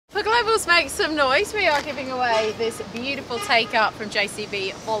Globals Make Some Noise, we are giving away this beautiful take-up from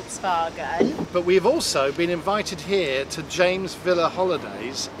JCB Volkswagen. But we've also been invited here to James Villa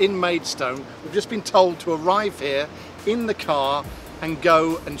Holidays in Maidstone. We've just been told to arrive here in the car and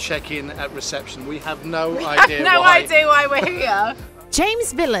go and check in at reception. We have no idea why we're here.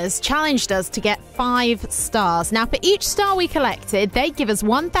 James Villas challenged us to get 5 stars. Now, for each star we collected, they'd give us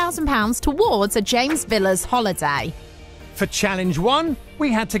 £1,000 towards a James Villas holiday. For Challenge 1,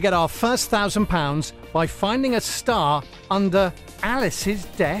 we had to get our first £1,000 by finding a star under Alice's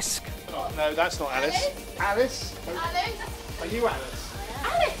desk. Oh, no, that's not Alice. Alice? Are you Alice?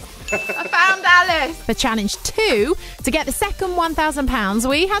 Alice! I found Alice! For Challenge 2, to get the second £1,000,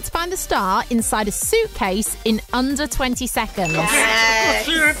 we had to find a star inside a suitcase in under 20 seconds. Yes.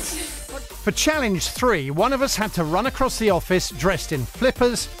 For Challenge 3, one of us had to run across the office dressed in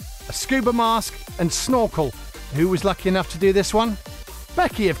flippers, a scuba mask and snorkel. Who was lucky enough to do this one?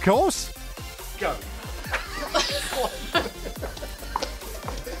 Becky, of course. Go.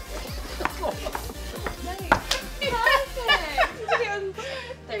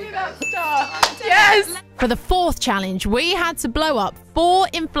 Yes! For the 4th challenge, we had to blow up 4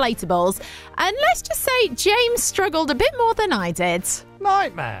 inflatables, and let's just say James struggled a bit more than I did.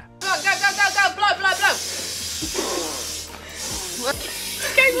 Nightmare. Go, blow, blow, blow!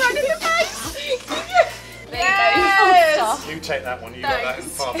 Going right in the face! Yes! You take that one, you got that in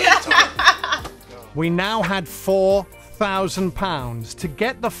far better time. We now had £4,000. To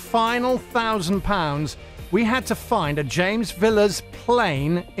get the final £1,000, we had to find a James Villas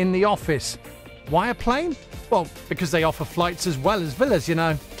plane in the office. Why a plane? Well, because they offer flights as well as villas, you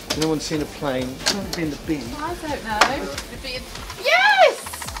know. No one's seen a plane. It's not been the bin. I don't know. Yes!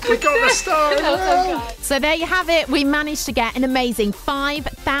 We got the star as well. So there you have it. We managed to get an amazing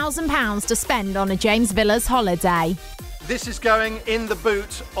 £5,000 to spend on a James Villas holiday. This is going in the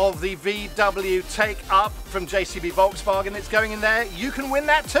boot of the VW Take-Up from JCB Volkswagen. It's going in there. You can win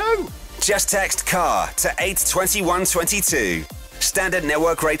that too. Just text CAR to 82122. Standard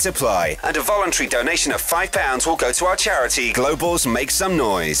network rates apply, and a voluntary donation of £5 will go to our charity, Globals Make Some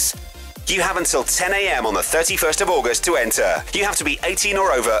Noise. You have until 10 a.m. on the 31st of August to enter. You have to be 18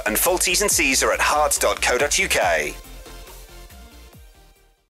 or over, and full T's and C's are at hearts.co.uk.